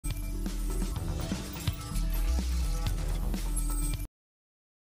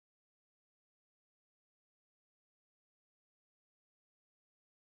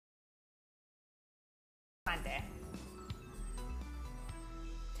Monday.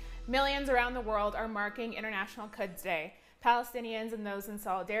 Millions around the world are marking International Quds Day. Palestinians and those in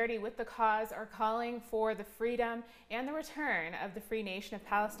solidarity with the cause are calling for the freedom and the return of the free nation of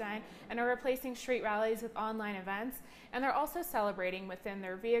Palestine and are replacing street rallies with online events, and they're also celebrating within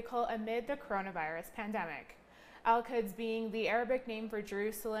their vehicle amid the coronavirus pandemic. Al-Quds being the Arabic name for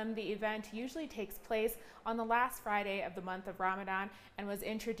Jerusalem, the event usually takes place on the last Friday of the month of Ramadan and was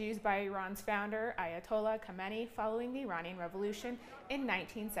introduced by Iran's founder, Ayatollah Khamenei, following the Iranian Revolution in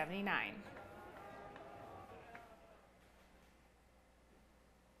 1979.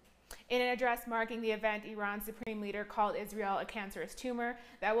 In an address marking the event, Iran's supreme leader called Israel a cancerous tumor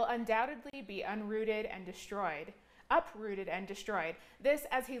that will undoubtedly be uprooted and destroyed. This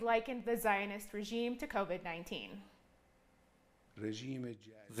as he likened the Zionist regime to COVID-19.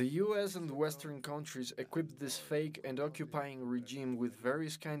 The US and Western countries equipped this fake and occupying regime with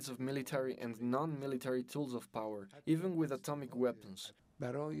various kinds of military and non-military tools of power, even with atomic weapons.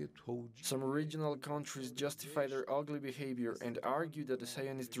 Some regional countries justify their ugly behavior and argue that the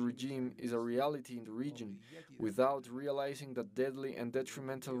Zionist regime is a reality in the region, without realizing that deadly and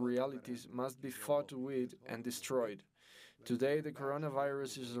detrimental realities must be fought with and destroyed. Today, the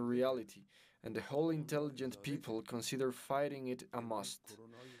coronavirus is a reality, and the whole intelligent people consider fighting it a must.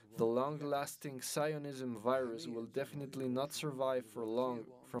 The long-lasting Zionism virus will definitely not survive for long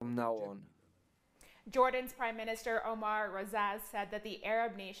from now on. Jordan's Prime Minister Omar Razaz said that the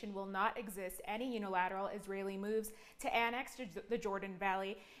Arab nation will not exist any unilateral Israeli moves to annex the Jordan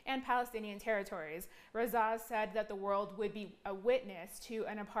Valley and Palestinian territories. Razaz said that the world would be a witness to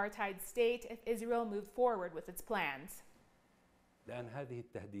an apartheid state if Israel moved forward with its plans.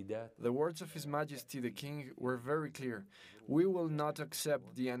 The words of His Majesty the King were very clear. We will not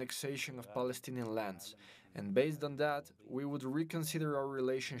accept the annexation of Palestinian lands, and based on that, we would reconsider our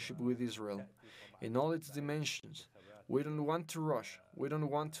relationship with Israel in all its dimensions. We don't want to rush, we don't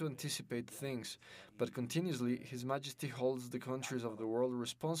want to anticipate things, but continuously His Majesty holds the countries of the world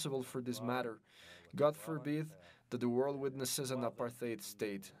responsible for this matter. God forbid that the world witnesses an apartheid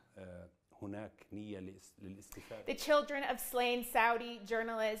state. The children of slain Saudi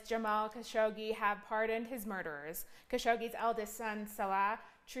journalist Jamal Khashoggi have pardoned his murderers. Khashoggi's eldest son, Salah,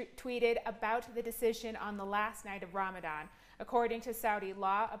 tweeted about the decision on the last night of Ramadan. According to Saudi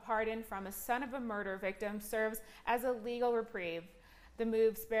law, a pardon from a son of a murder victim serves as a legal reprieve. The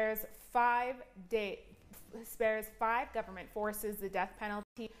move spares five government forces the death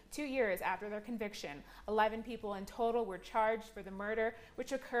penalty 2 years after their conviction. 11 people in total were charged for the murder,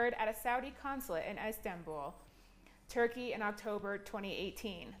 which occurred at a Saudi consulate in Istanbul, Turkey in October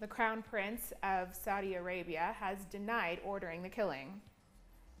 2018. The Crown Prince of Saudi Arabia has denied ordering the killing.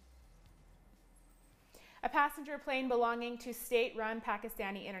 A passenger plane belonging to state-run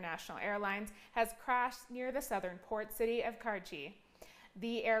Pakistani International Airlines has crashed near the southern port city of Karachi.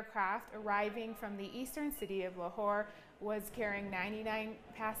 The aircraft, arriving from the eastern city of Lahore, was carrying 99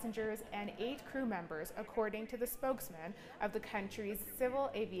 passengers and 8 crew members, according to the spokesman of the country's Civil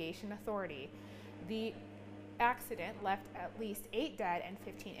Aviation Authority. The accident left at least 8 dead and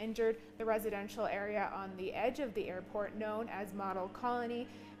 15 injured. The residential area on the edge of the airport, known as Model Colony,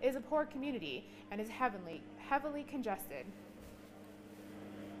 is a poor community and is heavily congested.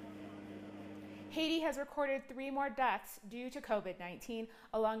 Haiti has recorded 3 more deaths due to COVID-19,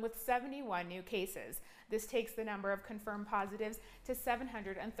 along with 71 new cases. This takes the number of confirmed positives to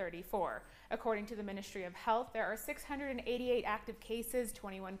 734. According to the Ministry of Health, there are 688 active cases,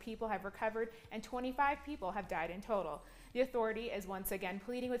 21 people have recovered, and 25 people have died in total. The authority is once again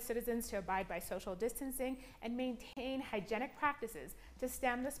pleading with citizens to abide by social distancing and maintain hygienic practices to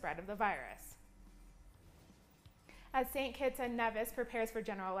stem the spread of the virus. As St. Kitts and Nevis prepares for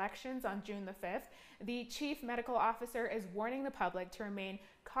general elections on June the 5th, the chief medical officer is warning the public to remain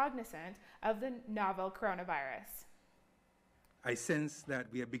cognizant of the novel coronavirus. I sense that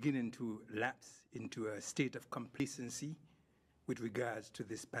we are beginning to lapse into a state of complacency with regards to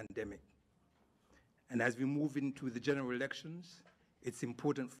this pandemic. And as we move into the general elections, it's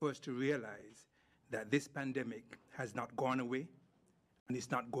important for us to realize that this pandemic has not gone away, and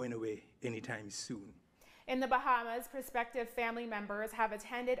it's not going away anytime soon. In the Bahamas, prospective family members have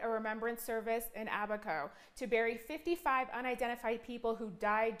attended a remembrance service in Abaco to bury 55 unidentified people who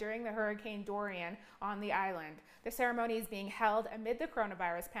died during the Hurricane Dorian on the island. The ceremony is being held amid the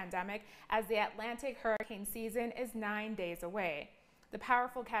coronavirus pandemic as the Atlantic hurricane season is 9 days away. The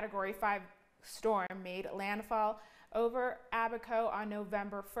powerful Category 5 storm made landfall over Abaco on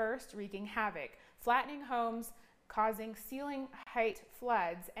November 1st, wreaking havoc, flattening homes, causing ceiling height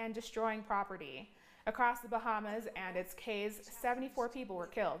floods, and destroying property. Across the Bahamas and its Cays, 74 people were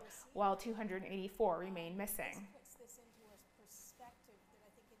killed, while 284 remain missing.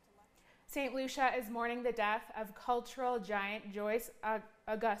 St. Lucia is mourning the death of cultural giant Joyce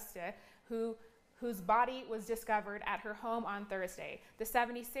Auguste, whose body was discovered at her home on Thursday. The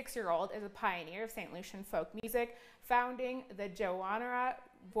 76-year-old is a pioneer of St. Lucian folk music, founding the Joanna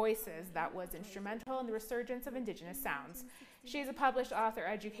Voices that was instrumental in the resurgence of Indigenous sounds. She is a published author,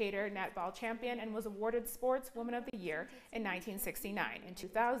 educator, netball champion, and was awarded Sportswoman of the Year in 1969. In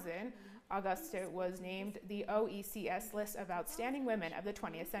 2000, Auguste was named the OECS list of outstanding women of the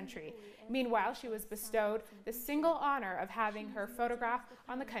 20th century. Meanwhile, she was bestowed the single honor of having her photograph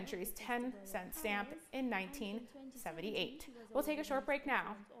on the country's 10-cent stamp in 1978. We'll take a short break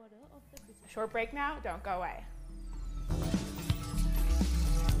now. Short break now, don't go away.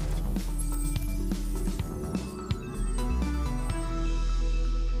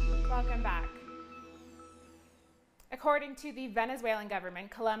 Welcome back. According to the Venezuelan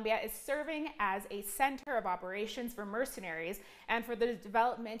government, Colombia is serving as a center of operations for mercenaries and for the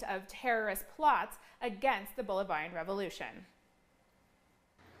development of terrorist plots against the Bolivarian Revolution.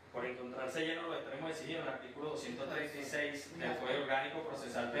 Por encontrarse lleno lo extremo exigido en el artículo 236 del Código Orgánico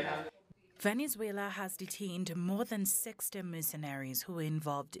Procesal Penal. Venezuela has detained more than 60 mercenaries who were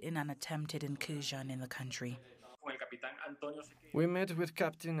involved in an attempted incursion in the country. We met with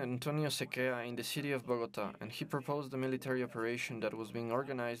Captain Antonio Sequea in the city of Bogota, and he proposed a military operation that was being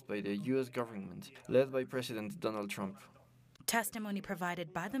organized by the U.S. government, led by President Donald Trump. Testimony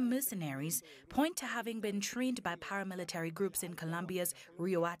provided by the mercenaries point to having been trained by paramilitary groups in Colombia's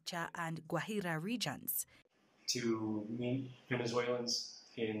Riohacha and Guajira regions. To meet Venezuelans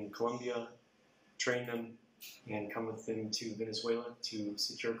in Colombia, train them, and come with them to Venezuela to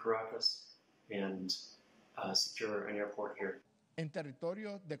secure Caracas and secure an airport here. En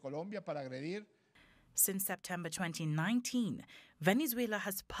territorio de Colombia para agredir. Since September 2019, Venezuela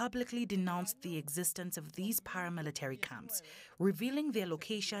has publicly denounced the existence of these paramilitary camps, revealing their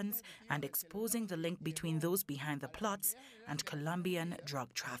locations and exposing the link between those behind the plots and Colombian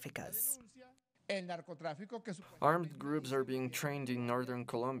drug traffickers. Armed groups are being trained in northern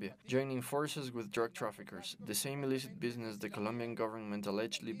Colombia, joining forces with drug traffickers, the same illicit business the Colombian government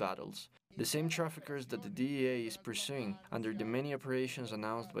allegedly battles. The same traffickers that the DEA is pursuing under the many operations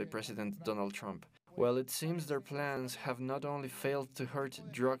announced by President Donald Trump. Well, it seems their plans have not only failed to hurt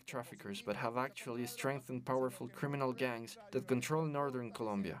drug traffickers, but have actually strengthened powerful criminal gangs that control northern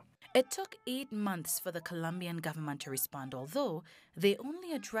Colombia. It took 8 months for the Colombian government to respond, although they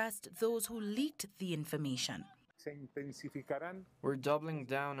only addressed those who leaked the information. We're doubling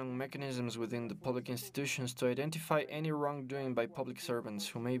down on mechanisms within the public institutions to identify any wrongdoing by public servants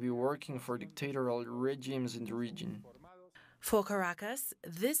who may be working for dictatorial regimes in the region. For Caracas,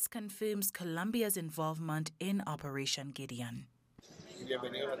 this confirms Colombia's involvement in Operation Gideon.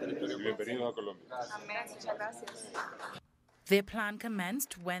 Their plan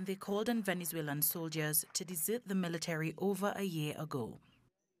commenced when they called on Venezuelan soldiers to desert the military over a year ago.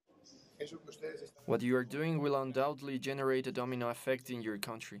 What you are doing will undoubtedly generate a domino effect in your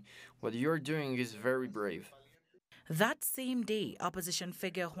country. What you are doing is very brave. That same day, opposition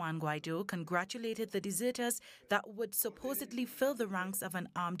figure Juan Guaido congratulated the deserters that would supposedly fill the ranks of an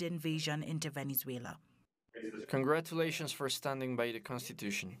armed invasion into Venezuela. Congratulations for standing by the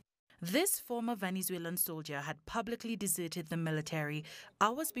Constitution. This former Venezuelan soldier had publicly deserted the military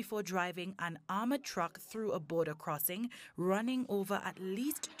hours before driving an armored truck through a border crossing, running over at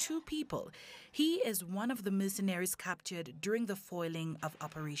least 2 people. He is one of the mercenaries captured during the foiling of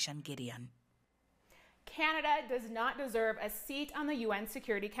Operation Gideon. Canada does not deserve a seat on the UN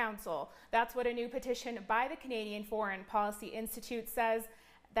Security Council. That's what a new petition by the Canadian Foreign Policy Institute says,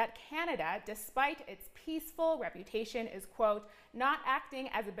 that Canada, despite its peaceful reputation, is, quote, not acting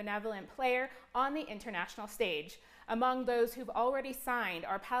as a benevolent player on the international stage. Among those who've already signed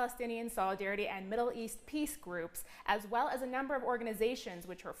are Palestinian Solidarity and Middle East peace groups, as well as a number of organizations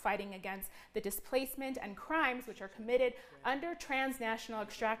which are fighting against the displacement and crimes which are committed under transnational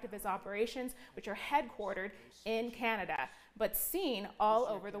extractivist operations, which are headquartered in Canada, but seen all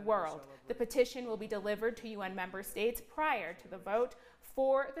over the world. The petition will be delivered to UN member states prior to the vote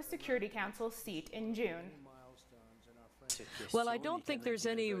for the Security Council seat in June. Well, I don't think there's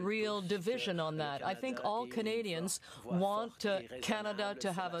any real division on that. I think all Canadians want Canada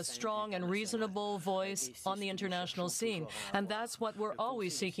to have a strong and reasonable voice on the international scene, and that's what we're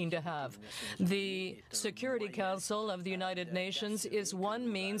always seeking to have. The Security Council of the United Nations is one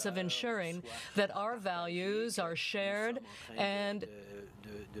means of ensuring that our values are shared and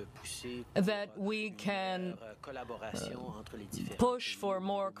that we can push for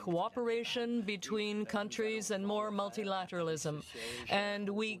more cooperation between countries and more multilateralism. And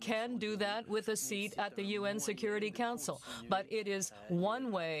we can do that with a seat at the UN Security Council. But it is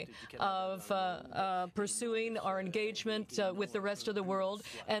one way of pursuing our engagement with the rest of the world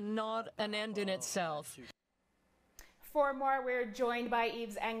and not an end in itself. For more, we're joined by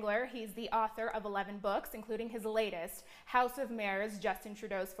Yves Engler. He's the author of 11 books, including his latest, House of Mayors, Justin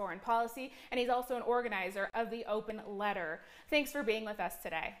Trudeau's Foreign Policy, and he's also an organizer of the Open Letter. Thanks for being with us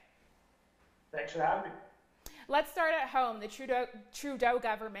today. Thanks for having me. Let's start at home. The Trudeau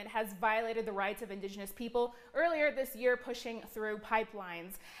government has violated the rights of Indigenous people earlier this year, pushing through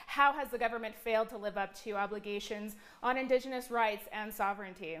pipelines. How has the government failed to live up to obligations on Indigenous rights and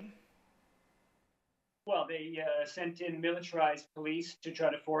sovereignty? Well, they sent in militarized police to try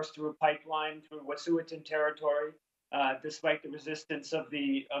to force through a pipeline through Wet'suwet'en territory, despite the resistance of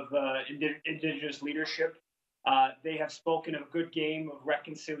the Indigenous leadership. They have spoken of a good game of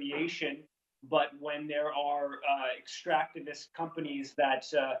reconciliation, but when there are extractivist companies that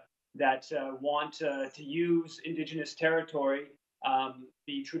want to use Indigenous territory,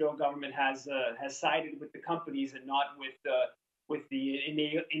 the Trudeau government has sided with the companies and not with the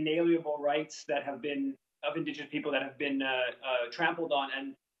inalienable rights that have been of Indigenous people that have been trampled on.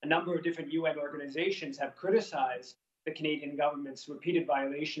 And a number of different UN organizations have criticized the Canadian government's repeated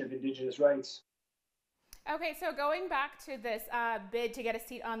violation of Indigenous rights. Okay, so going back to this bid to get a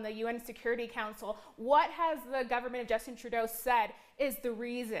seat on the UN Security Council, what has the government of Justin Trudeau said is the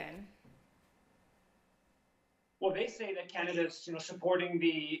reason? Well, they say that Canada's supporting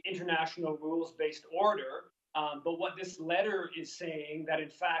the international rules-based order. But what this letter is saying, that in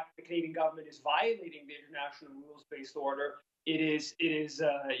fact the Canadian government is violating the international rules-based order. It is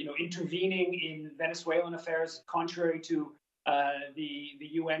intervening in Venezuelan affairs contrary to the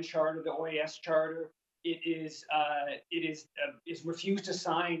UN Charter, the OAS Charter. It is refused to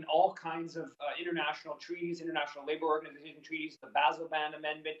sign all kinds of international treaties, International Labour Organization treaties, the Basel Ban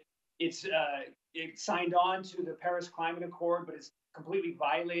Amendment. It signed on to the Paris Climate Accord, but it's completely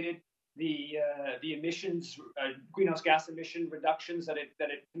violated the emissions, greenhouse gas emission reductions that it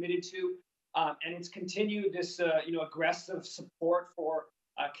committed to, and it's continued this aggressive support for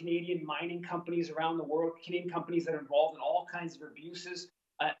Canadian mining companies around the world, Canadian companies that are involved in all kinds of abuses.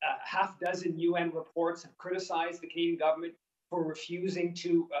 A half dozen UN reports have criticized the Canadian government for refusing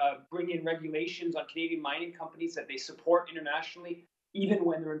to bring in regulations on Canadian mining companies that they support internationally, even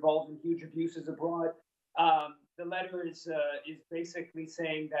when they're involved in huge abuses abroad. The letter is basically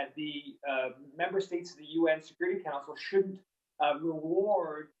saying that the member states of the UN Security Council shouldn't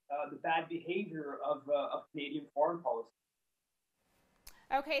reward the bad behavior of Canadian foreign policy.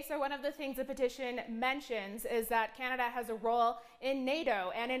 Okay, so one of the things the petition mentions is that Canada has a role in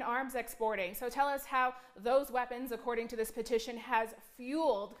NATO and in arms exporting. So tell us how those weapons, according to this petition, has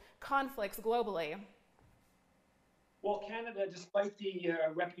fueled conflicts globally. Well, Canada, despite the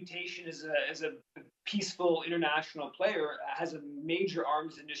reputation as a peaceful international player, has a major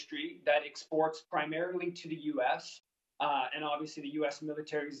arms industry that exports primarily to the U.S. And obviously the U.S.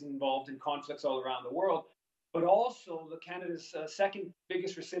 military is involved in conflicts all around the world. But also, Canada's second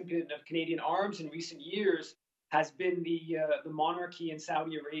biggest recipient of Canadian arms in recent years has been the monarchy in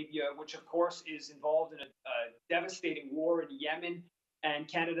Saudi Arabia, which of course is involved in a devastating war in Yemen. And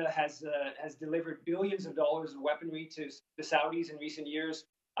Canada has delivered billions of dollars of weaponry to the Saudis in recent years.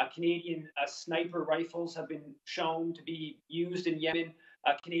 Canadian sniper rifles have been shown to be used in Yemen.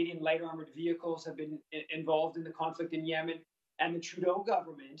 Canadian light armored vehicles have been involved in the conflict in Yemen. And the Trudeau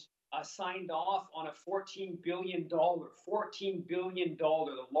government signed off on a $14 billion, the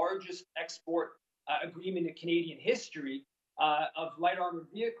largest export agreement in Canadian history of light armored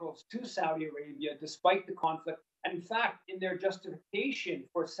vehicles to Saudi Arabia, despite the conflict. And in fact, in their justification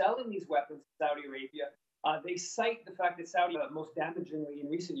for selling these weapons to Saudi Arabia, they cite the fact that Saudi most damagingly in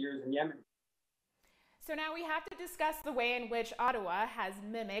recent years in Yemen. So now we have to discuss the way in which Ottawa has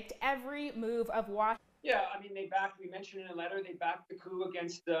mimicked every move of Washington. Yeah, I mean, we mentioned in a letter, they backed the coup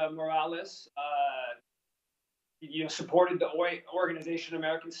against Morales, supported the Organization of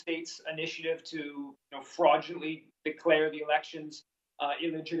American States initiative to fraudulently declare the elections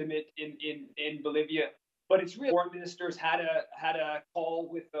illegitimate in Bolivia. But it's really, foreign ministers had a call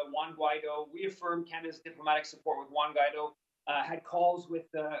with Juan Guaido, reaffirmed Canada's diplomatic support with Juan Guaido, had calls with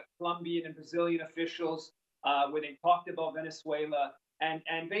Colombian and Brazilian officials where they talked about Venezuela.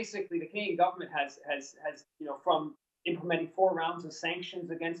 And basically, the Canadian government has from implementing 4 rounds of sanctions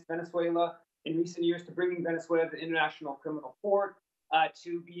against Venezuela in recent years to bringing Venezuela to the International Criminal Court,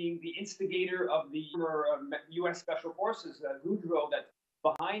 to being the instigator of the U.S. Special Forces, Goudreau, that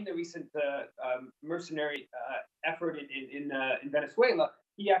behind the recent mercenary effort in Venezuela,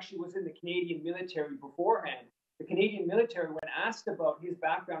 he actually was in the Canadian military beforehand. The Canadian military, when asked about his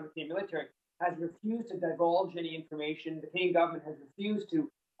background in the Canadian military, has refused to divulge any information. The Canadian government has refused to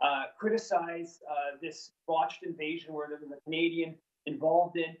criticize this botched invasion where there was a Canadian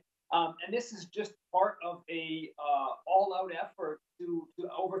involved in. And this is just part of a all-out effort to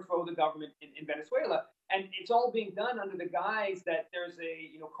overthrow the government in Venezuela. And it's all being done under the guise that there's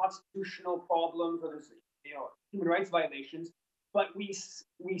constitutional problems or there's human rights violations. But we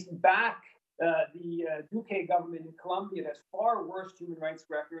back the Duque government in Colombia that's far worse human rights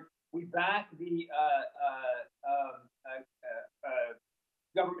record. We back the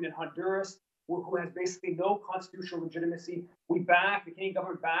government in Honduras, who has basically no constitutional legitimacy. The Canadian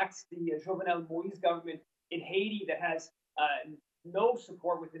government backs the Jovenel Moïse government in Haiti that has no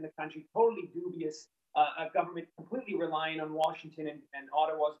support within the country, totally dubious, a government completely relying on Washington and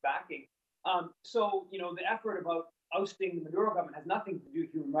Ottawa's backing. So, the effort about ousting the Maduro government has nothing to do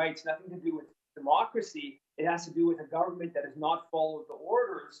with human rights, nothing to do with democracy. It has to do with a government that has not followed the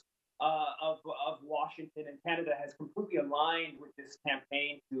orders of Washington, and Canada has completely aligned with this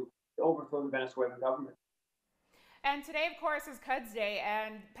campaign to overthrow the Venezuelan government. And today, of course, is Quds Day,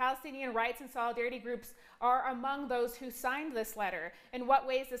 and Palestinian rights and solidarity groups are among those who signed this letter. In what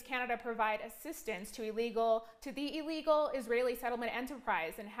ways does Canada provide assistance to the illegal Israeli settlement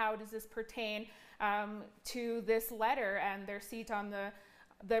enterprise, and how does this pertain to this letter and their seat on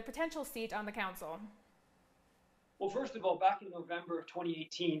the potential seat on the council? Well, first of all, back in November of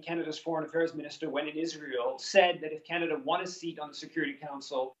 2018, Canada's Foreign Affairs Minister, when in Israel, said that if Canada won a seat on the Security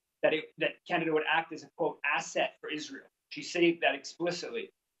Council, that Canada would act as a, quote, asset for Israel. She said that explicitly.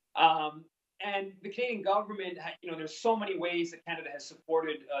 And the Canadian government, there's so many ways that Canada has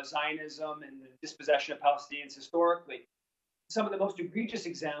supported Zionism and the dispossession of Palestinians historically. Some of the most egregious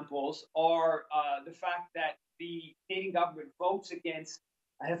examples are the fact that the Canadian government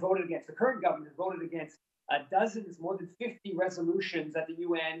the current government has voted against dozens, more than 50 resolutions at the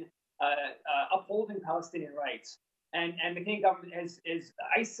UN upholding Palestinian rights. And the Canadian government is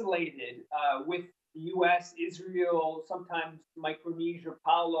isolated with the U.S., Israel, sometimes Micronesia,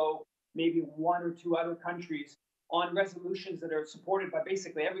 Palau, maybe one or two other countries on resolutions that are supported by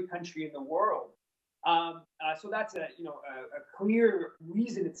basically every country in the world. So that's a clear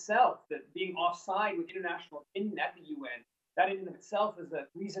reason itself that being offside with international opinion at the UN, that in and of itself is a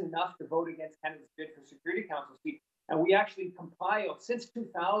reason enough to vote against Canada's bid for Security Council seat. And we actually compiled, since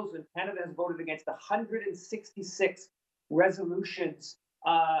 2000, Canada has voted against 166 resolutions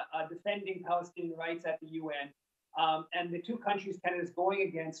defending Palestinian rights at the UN. And the two countries Canada is going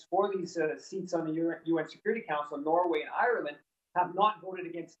against for these seats on the UN Security Council, Norway and Ireland, have not voted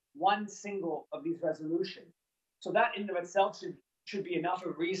against one single of these resolutions. So that in and of itself should be enough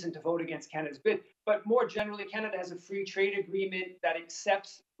of a reason to vote against Canada's bid. But more generally, Canada has a free trade agreement that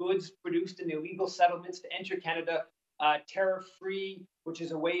accepts goods produced in illegal settlements to enter Canada tariff-free, which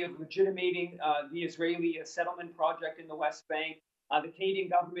is a way of legitimating the Israeli settlement project in the West Bank. The Canadian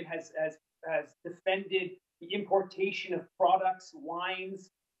government has defended the importation of products,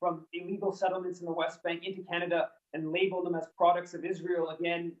 wines from illegal settlements in the West Bank into Canada and labeled them as products of Israel,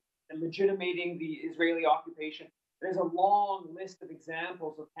 again, legitimating the Israeli occupation. There's a long list of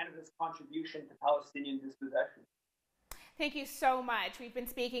examples of Canada's contribution to Palestinian dispossession. Thank you so much. We've been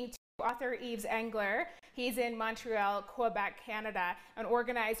speaking to author Yves Engler. He's in Montreal, Quebec, Canada, an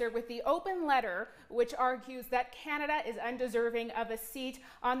organizer with the Open Letter, which argues that Canada is undeserving of a seat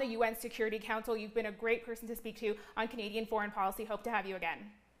on the UN Security Council. You've been a great person to speak to on Canadian foreign policy. Hope to have you again.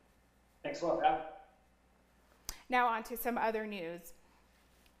 Thanks a lot, Pat. Now on to some other news.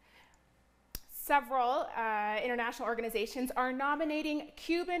 Several international organizations are nominating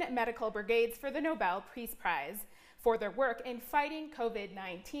Cuban medical brigades for the Nobel Peace Prize for their work in fighting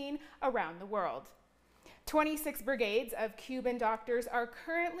COVID-19 around the world. 26 brigades of Cuban doctors are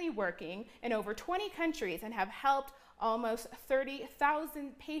currently working in over 20 countries and have helped almost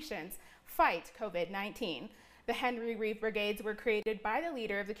 30,000 patients fight COVID-19. The Henry Reeve Brigades were created by the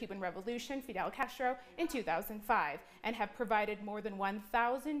leader of the Cuban Revolution, Fidel Castro, in 2005 and have provided more than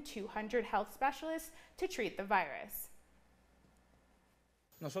 1,200 health specialists to treat the virus.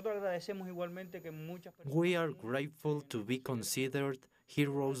 We are grateful to be considered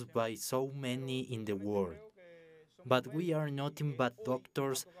heroes by so many in the world. But we are nothing but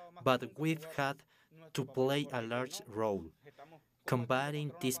doctors, but we've had to play a large role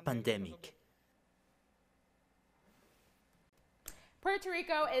combating this pandemic. Puerto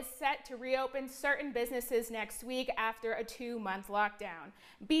Rico is set to reopen certain businesses next week after a 2-month lockdown.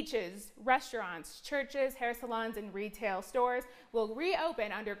 Beaches, restaurants, churches, hair salons, and retail stores will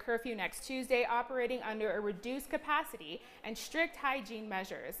reopen under curfew next Tuesday, operating under a reduced capacity and strict hygiene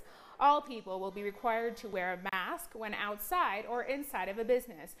measures. All people will be required to wear a mask when outside or inside of a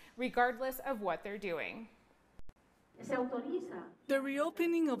business, regardless of what they're doing. The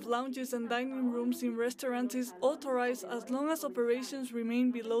reopening of lounges and dining rooms in restaurants is authorized as long as operations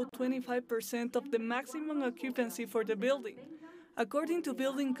remain below 25% of the maximum occupancy for the building. According to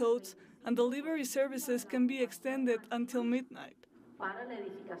building codes, and delivery services can be extended until midnight.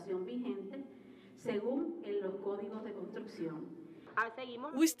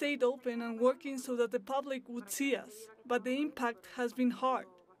 We stayed open and working so that the public would see us, but the impact has been hard.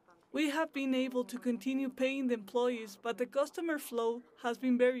 We have been able to continue paying the employees, but the customer flow has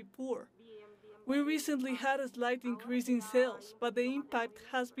been very poor. We recently had a slight increase in sales, but the impact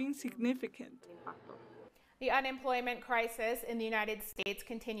has been significant. The unemployment crisis in the United States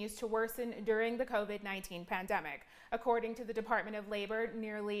continues to worsen during the COVID-19 pandemic. According to the Department of Labor,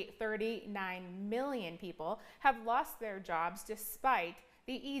 nearly 39 million people have lost their jobs despite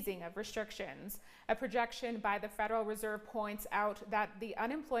the easing of restrictions. A projection by the Federal Reserve points out that the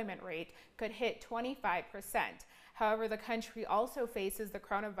unemployment rate could hit 25%. However, the country also faces the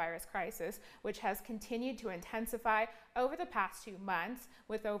coronavirus crisis, which has continued to intensify over the past 2 months,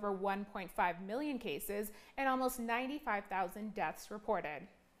 with over 1.5 million cases and almost 95,000 deaths reported.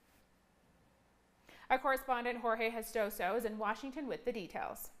 Our correspondent Jorge Gestoso is in Washington with the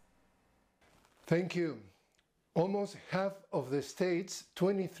details. Thank you. Almost half of the states,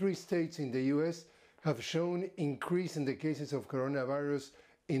 23 states in the U.S., have shown increase in the cases of coronavirus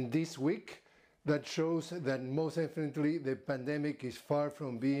in this week. That shows that most definitely the pandemic is far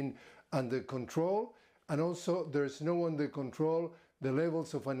from being under control. And also there's no under control the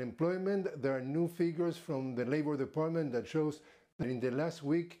levels of unemployment. There are new figures from the Labor Department that shows that in the last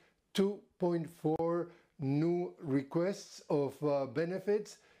week, 2.4 new requests of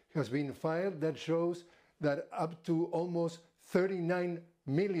benefits has been filed. That shows that up to almost 39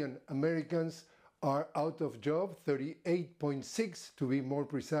 million Americans are out of job, 38.6 to be more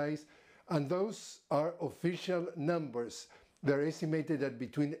precise, and those are official numbers. They're estimated at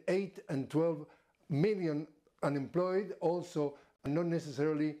between 8 and 12 million unemployed, also not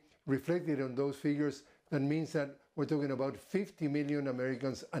necessarily reflected on those figures. That means that we're talking about 50 million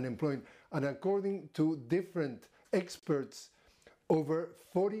Americans unemployed. And according to different experts, over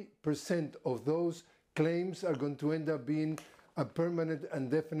 40% of those claims are going to end up being a permanent and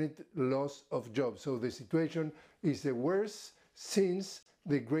definite loss of jobs. So the situation is the worst since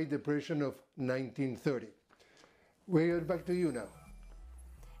the Great Depression of 1930. We get back to you now.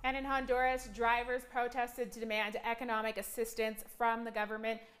 And in Honduras, drivers protested to demand economic assistance from the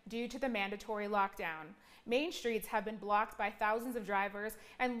government due to the mandatory lockdown. Main streets have been blocked by thousands of drivers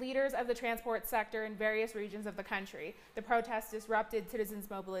and leaders of the transport sector in various regions of the country. The protest disrupted citizens'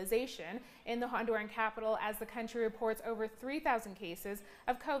 mobilization in the Honduran capital as the country reports over 3,000 cases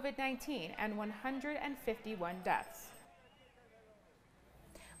of COVID-19 and 151 deaths.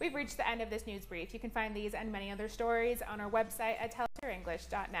 We've reached the end of this news brief. You can find these and many other stories on our website at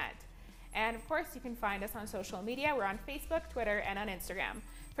telesterenglish.net. And of course, you can find us on social media. We're on Facebook, Twitter, and on Instagram.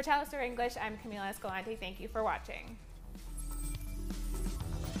 For Telester English, I'm Camila Escalante. Thank you for watching.